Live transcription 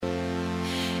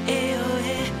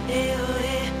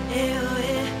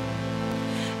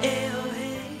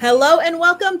Hello and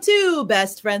welcome to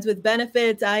Best Friends with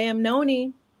Benefits. I am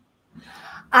Noni.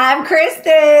 I'm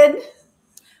Kristen.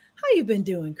 How you been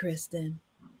doing, Kristen?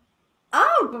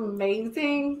 I'm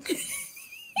amazing.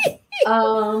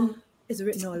 It's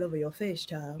written all over your face,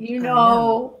 child.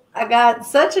 I got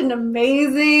such an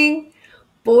amazing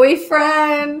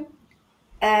boyfriend,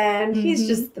 and he's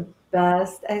just the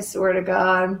best. I swear to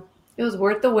God, it was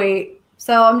worth the wait.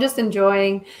 So I'm just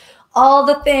enjoying all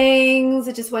the things.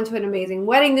 I just went to an amazing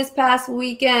wedding this past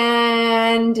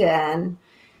weekend, and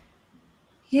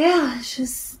yeah, it's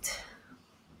just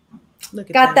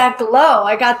got that glow.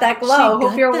 I got that glow.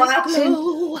 Hope you're watching.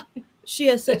 Glow. She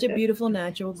has such a beautiful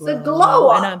natural glow. It's a glow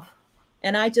up.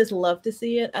 And I just love to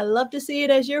see it. I love to see it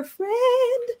as your friend.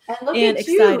 And look and at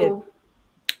excited. You.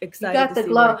 Excited You got to the see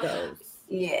glow. where it goes.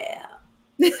 Yeah.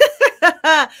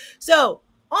 So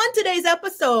on today's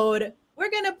episode, we're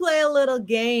going to play a little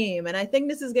game. And I think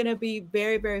this is going to be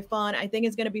very, very fun. I think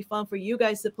it's going to be fun for you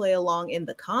guys to play along in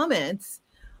the comments.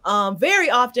 Very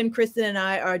often, Kristen and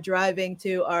I are driving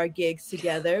to our gigs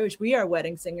together, which we are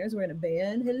wedding singers. We're in a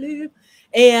band. Hello.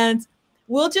 And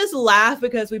we'll just laugh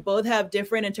because we both have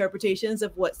different interpretations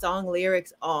of what song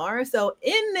lyrics are. So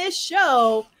in this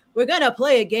show, we're going to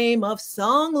play a game of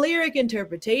song lyric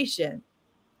interpretation.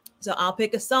 So I'll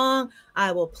pick a song,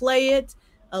 I will play it,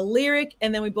 a lyric,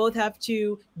 and then we both have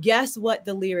to guess what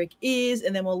the lyric is,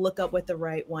 and then we'll look up what the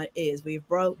right one is. We've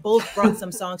both brought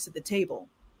some songs to the table.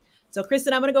 So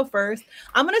Kristen, I'm going to go first.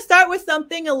 I'm going to start with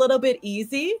something a little bit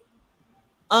easy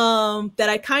that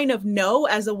I kind of know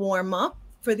as a warm-up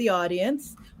for the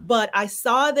audience, but I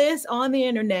saw this on the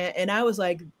internet and I was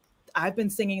like, I've been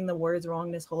singing the words wrong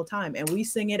this whole time, and we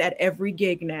sing it at every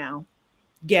gig now.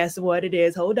 Guess what it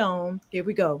is? Hold on. Here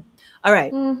we go. All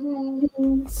right.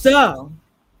 So,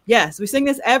 yes, we sing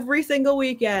this every single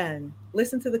weekend.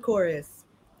 Listen to the chorus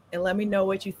and let me know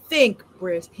what you think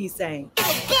he's saying.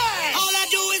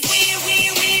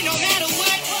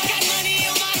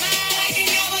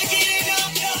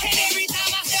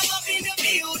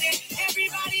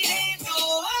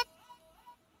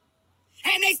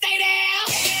 And they stay there,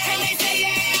 and they stay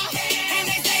there, and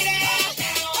they stay there,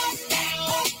 down.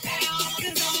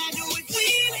 Cause all I do is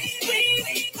win.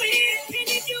 And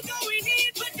if you going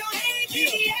in, put your hands in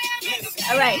the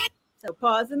air. All right, so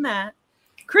pausing that.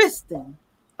 Kristen.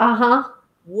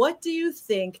 What do you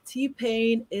think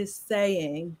T-Pain is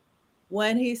saying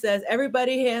when he says,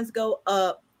 everybody hands go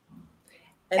up?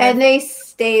 And they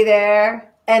stay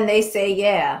there, and they say,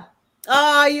 yeah.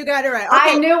 Oh, you got it right.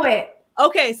 Okay. I knew it.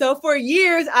 Okay, so for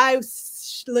years, I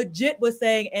legit was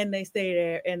saying, and they stay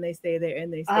there, and they stay there,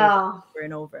 and they stay there over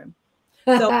and over.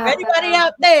 So for anybody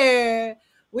out there,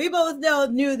 we both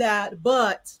knew that,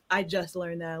 but I just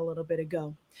learned that a little bit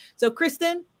ago. So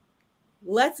Kristen,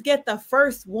 let's get the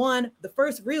first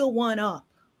real one up.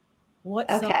 What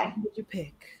song did you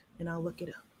pick? And I'll look it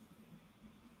up.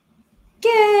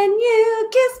 Can you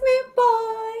kiss me,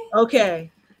 boy?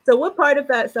 Okay, so what part of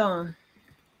that song?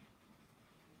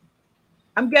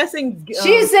 I'm guessing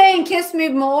she's saying kiss me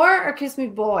more or kiss me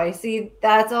boy. See,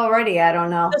 that's already, I don't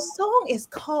know. The song is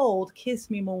called Kiss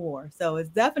Me More. So it's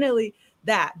definitely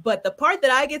that. But the part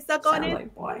that I get stuck on is,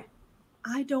 boy.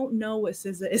 I don't know what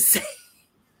SZA is saying.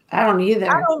 I don't either.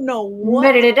 I don't know what.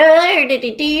 So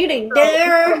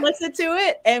listen to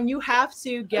it and you have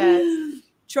to guess.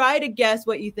 Try to guess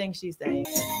what you think she's saying.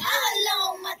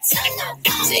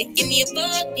 Say, give me a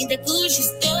buck, need the Gucci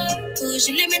store. Cause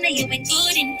you lemon and you ain't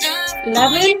good enough.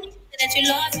 Lemon? That you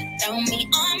lost without me.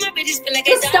 All my bitches feel like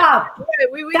just stop.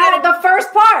 The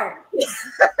first part.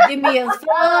 Give me a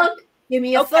fuck. Give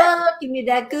me a fuck. Give me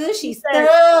that Gucci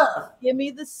stuff. Give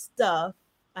me the stuff.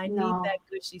 I need that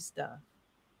Gucci stuff.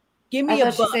 Give me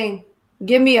a buck. Saying,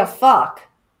 give me a fuck.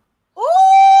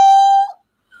 Oh,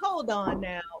 hold on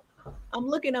now. I'm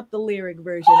looking up the lyric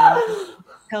version and I'll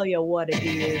tell you what it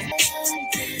is.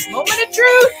 Moment of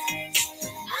truth.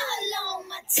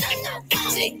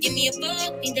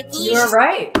 You're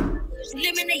right.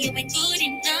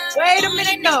 Wait a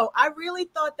minute. No, I really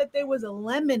thought that there was a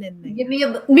lemon in there.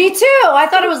 Me too. I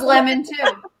thought it was lemon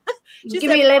too. Give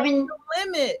me a lemon.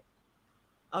 Limit.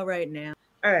 All right now.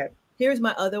 All right. Here's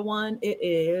my other one. It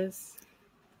is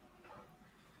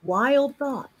Wild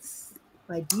Thoughts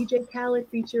by DJ Khaled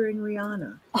featuring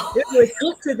Rihanna. It was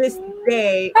to this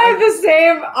day. I'm the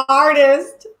same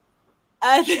artist.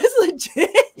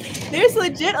 There's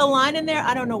legit a line in there.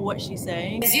 I don't know what she's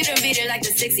saying. You don't beat it like the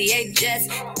 68 Jets.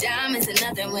 Diamonds are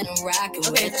nothing when I'm rocking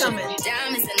with you.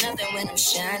 Diamonds are nothing when I'm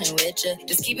shining with you.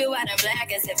 Just keep it white and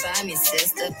black as if I'm your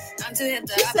sister. I'm too hip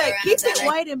to She said, keep it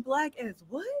white and black as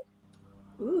what?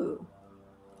 Ooh.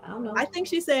 I don't know. I think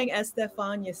she's saying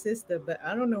Estefania's sister, but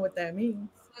I don't know what that means.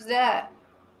 Who's that?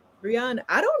 Rihanna,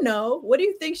 I don't know. What do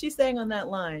you think she's saying on that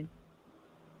line?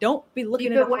 Don't be looking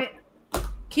Keep at it white.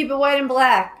 Keep it white and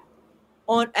black.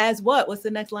 on as what? What's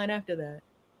the next line after that?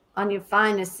 On your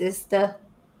finest, sister.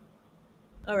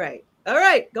 All right.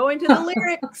 Going to the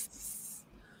lyrics.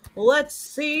 Let's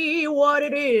see what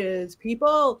it is.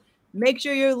 People, make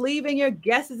sure you're leaving your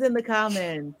guesses in the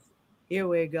comments. Here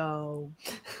we go.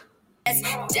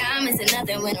 Diamonds are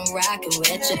nothing when I'm rocking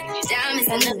with you. Diamonds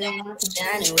are nothing when I'm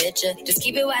shining with you. Just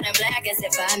keep it white and black as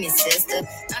if I'm your sister.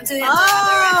 I'm too hip to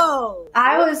Oh,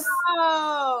 I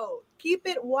keep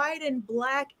it white and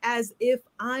black as if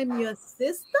I'm your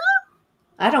sister.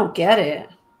 don't get it.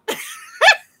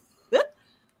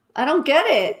 I don't get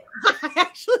it. I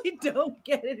actually don't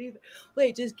get it either.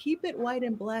 Wait, just keep it white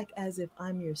and black as if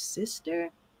I'm your sister?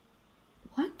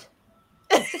 What?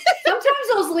 Sometimes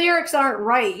those lyrics aren't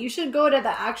right. You should go to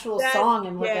the actual song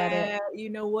and look at it. You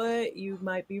know what? You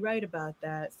might be right about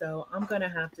that. So I'm going to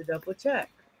have to double check.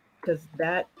 Because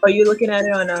that... Are you looking at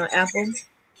it on Apple?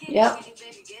 Yep.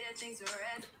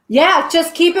 Yeah,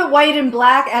 just keep it white and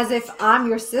black as if I'm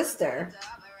your sister.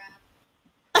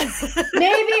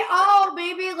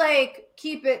 maybe like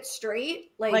keep it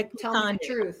straight, like tell me the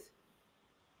truth.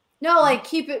 No, like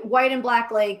keep it white and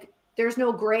black, like there's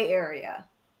no gray area.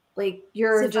 Like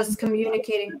you're just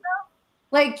communicating.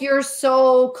 Like you're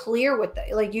so clear with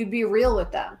it. Like you'd be real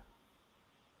with them.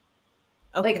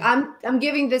 Okay. Like I'm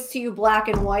giving this to you black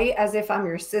and white as if I'm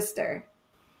your sister.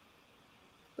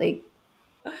 Like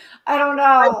I don't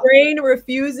know. My brain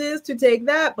refuses to take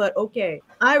that, but okay.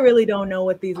 I really don't know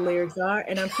what these lyrics are,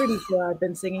 and I'm pretty sure I've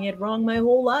been singing it wrong my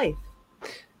whole life.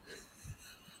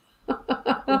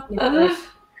 That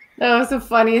was the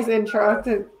funniest intro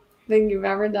thing you've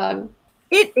ever done.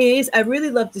 It is I'd Really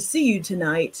Love to See You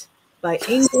Tonight by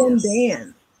England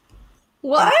Dan.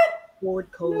 What? Ford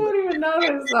I Cole. don't even know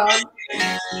this song.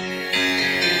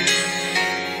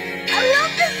 I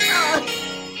love this song.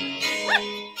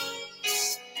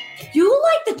 You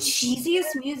like the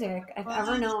cheesiest music I've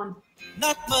ever known.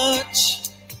 Not much.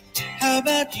 How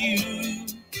about you?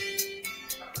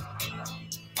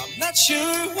 I'm not sure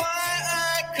why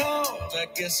I called. I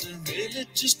guess I really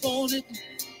just wanted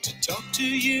to talk to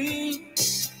you.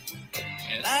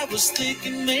 And I was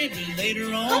thinking maybe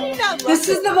later on. This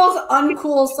is the most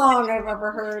uncool song I've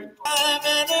ever heard.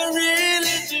 I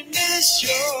really do miss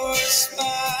your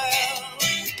smile.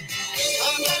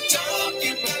 I'm not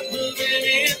talking about moving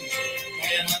in,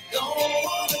 and I don't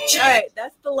want to change. All right,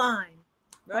 that's the line,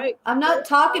 right? I'm not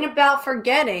talking about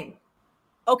forgetting.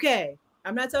 Okay,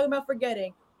 I'm not talking about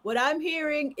forgetting. What I'm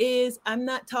hearing is I'm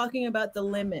not talking about the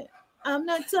limit. I'm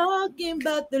not talking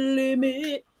about the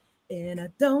limit, and I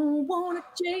don't want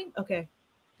to change. Okay.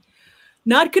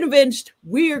 Not convinced.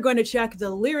 We are going to check the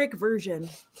lyric version.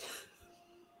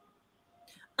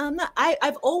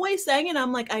 I've always sang it.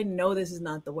 I'm like, I know this is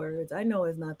not the words. I know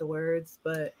it's not the words,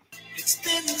 but It's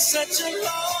been such a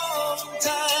long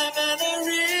time, and I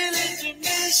really do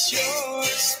miss your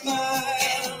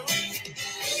smile.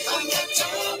 I'm not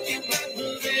talking about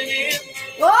moving in.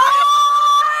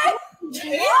 What?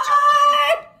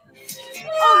 What?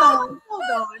 hold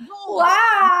on.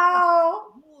 Wow.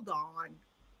 Hold on.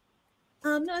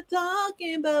 I'm not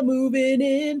talking about moving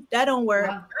in. That don't work.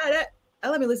 Wow.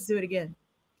 Let me listen to it again.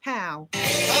 How?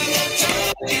 I'm not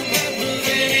talking about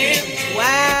moving in.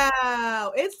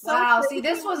 Wow. It's so Wow. crazy. See,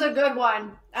 this was a good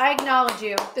one. I acknowledge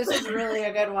you. This was really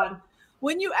a good one.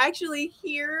 When you actually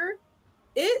hear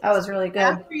it, That was really good.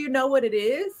 after you know what it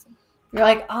is, You're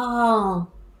like, oh.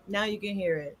 now you can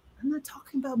hear it. I'm not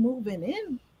talking about moving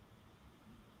in.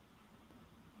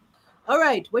 All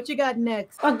right, what you got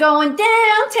next? We're going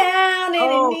downtown and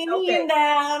okay.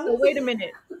 down. So wait a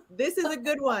minute. This is a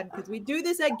good one because we do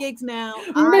this at gigs now.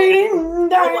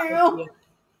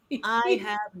 I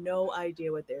have no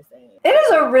idea what they're saying. It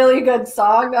is a really good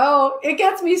song, though. It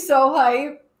gets me so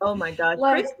hyped. Oh my gosh.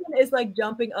 Like- Kristen is like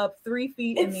jumping up 3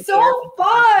 feet in the It's so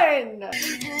fun.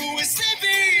 We're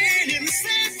slipping and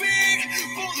slipping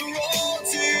for the road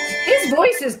to His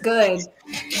voice is good.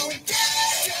 go down,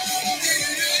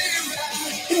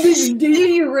 This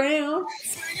D around.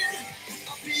 swinging.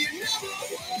 I'll be your number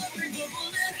one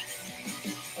bullet.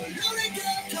 A lonely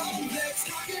girl complex,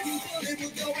 talking bullet.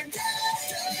 We're going down,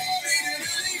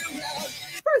 around.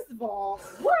 First of all,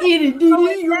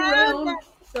 Around.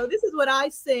 so this is what I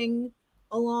sing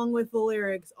along with the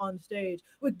lyrics on stage.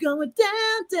 We're going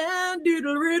down,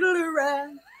 doodle riddle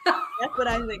around. That's what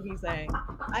I think he's saying.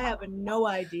 I have no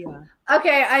idea.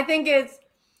 Okay, I think it's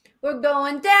we're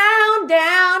going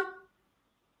down,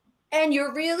 and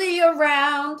you're really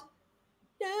around.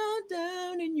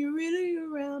 Down, and really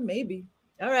around. Maybe.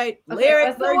 All right. Okay, Lyric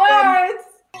what's the version.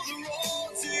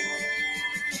 words?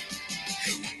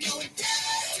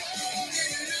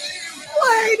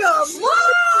 Wait a What?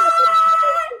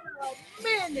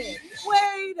 minute.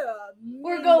 Wait a minute.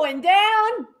 We're going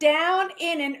down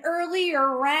in an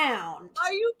earlier round.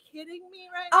 Are you kidding me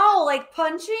right now? Oh, like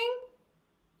punching?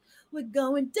 We're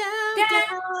going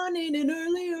down in an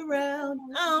earlier round.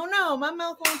 Oh no, my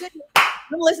mouth won't take it.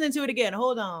 I'm listening to it again.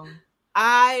 Hold on.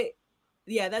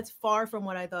 Yeah, that's far from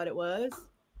what I thought it was.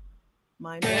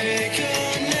 My bad. Make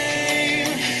a name.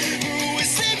 We're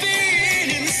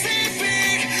sipping and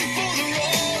sipping for the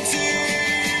road to.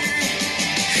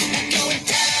 We're going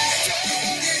down.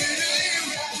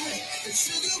 The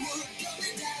sugar wood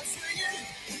coming down swinging.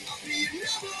 I'll be your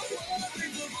number one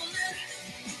with the bullet.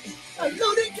 A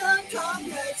loaded gun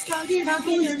complex, cocking,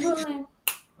 Pulling.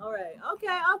 All right.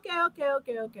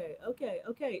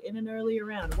 Okay. In an earlier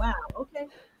round. Wow. Okay.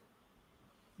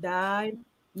 Died.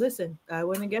 Listen, I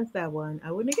wouldn't have guessed that one.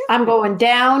 I wouldn't have guessed. I'm going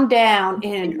down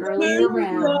in an earlier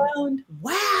round.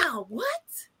 Wow. What?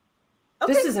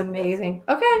 Okay. This is amazing.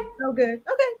 Okay. so good.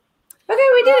 Okay. Okay,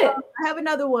 we did it. I have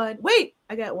another one. Wait,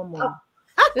 I got one more.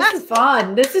 This is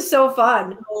fun. This is so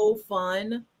fun. So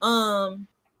fun.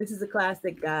 This is a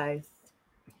classic, guys.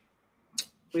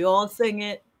 We all sing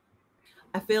it.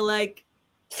 I feel like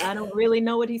I don't really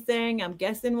know what he's saying. I'm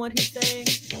guessing what he's saying.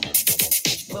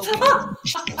 But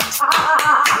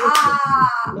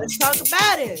let's talk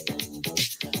about it.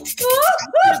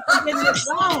 I'm getting it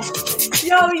wrong.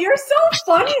 Yo, you're so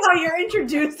funny how you're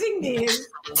introducing these.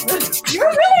 You're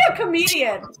really a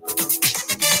comedian.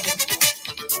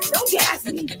 Don't gas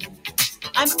me.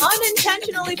 I'm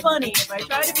unintentionally funny. If I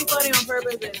try to be funny on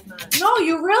purpose, it's not. No,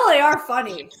 you really are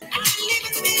funny.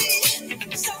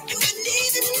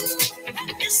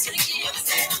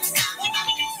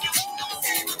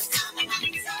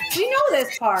 We know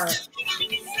this part.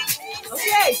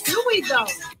 Okay, do we though?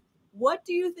 What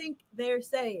do you think they're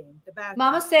saying? The back.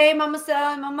 Mama say, mama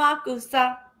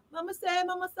kusa. Mama say,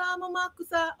 mama sa, mama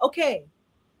kusa. Okay,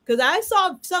 because I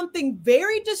saw something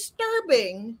very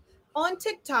disturbing on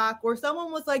TikTok where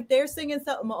someone was like, they're singing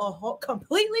something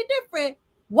completely different.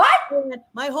 What? And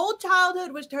my whole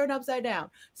childhood was turned upside down.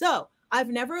 So I've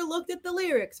never looked at the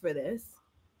lyrics for this.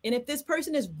 And if this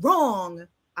person is wrong,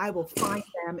 I will find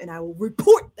them and I will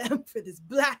report them for this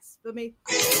blasphemy.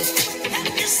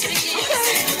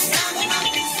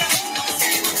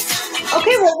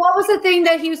 Okay, well, what was the thing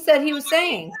that he said he was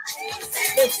saying?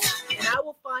 And I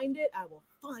will find it. I will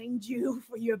find you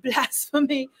for your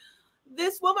blasphemy.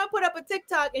 This woman put up a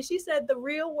TikTok and she said the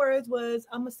real words was,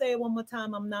 I'm going to say it one more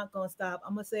time. I'm not going to stop.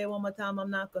 I'm going to say it one more time. I'm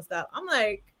not going to stop. I'm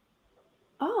like,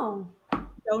 Oh.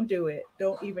 don't do it.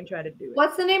 Don't even try to do it.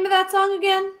 What's the name of that song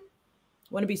again?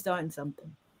 Want to be starting something.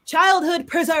 Childhood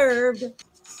preserved.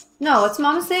 No, it's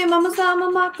Mama say, mama sa,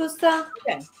 mama kusa.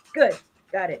 Okay, good.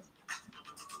 Got it.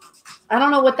 I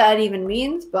don't know what that even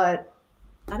means, but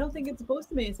I don't think it's supposed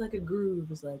to mean. It's like a groove.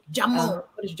 It's like jamon. Oh.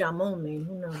 What does jamon mean?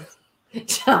 Who knows?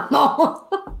 Jamon.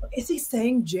 Is he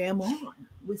saying jam on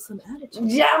with some attitude?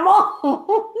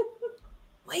 Jamon.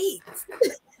 Wait.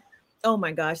 Oh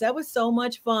my gosh, that was so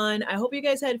much fun. I hope you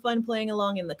guys had fun playing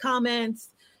along in the comments.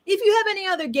 If you have any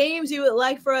other games you would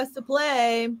like for us to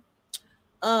play,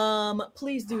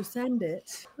 please do send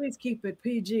it. Please keep it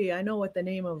PG. I know what the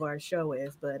name of our show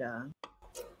is, but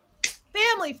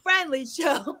family friendly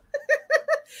show.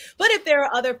 But if there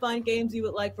are other fun games you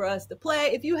would like for us to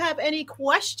play, if you have any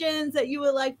questions that you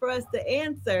would like for us to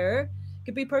answer, it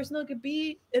could be personal, it could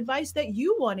be advice that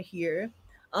you want to hear.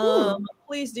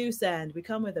 Please do send. We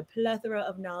come with a plethora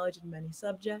of knowledge in many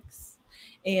subjects,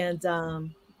 and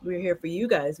we're here for you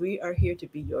guys. We are here to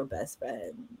be your best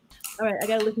friend. All right, I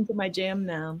gotta listen to my jam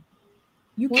now.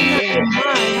 You cannot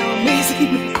deny how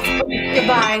amazing.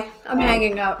 Goodbye. I'm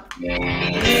hanging up.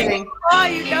 Amazing. Oh,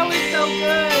 you know it's so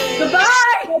good.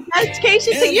 Goodbye.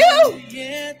 Dedication to you.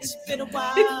 Yeah, it's been a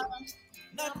while.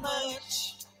 Not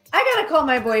much. I gotta call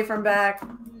my boyfriend back.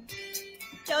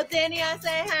 Tell Danny I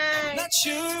say hi. Not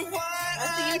sure why I'll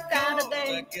see you I called.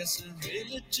 Saturday. I guess I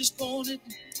really just wanted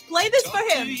Play this to for talk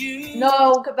to him. you.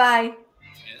 No, goodbye.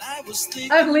 And I was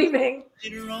thinking I'm leaving.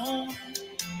 later on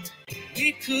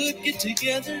we could get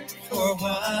together for a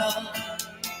while.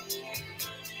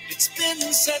 It's been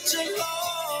such a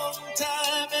long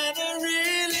time and I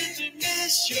really do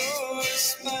miss your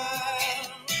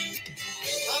smile.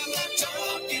 I'm not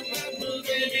talking about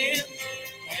moving in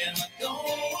and I don't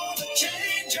want to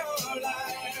change your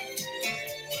life.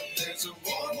 But there's a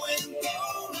warm wind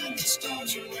blowing the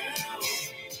stars around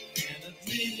and I'd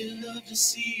really love to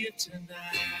see you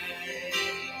tonight.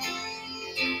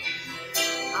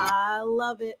 I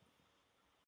love it.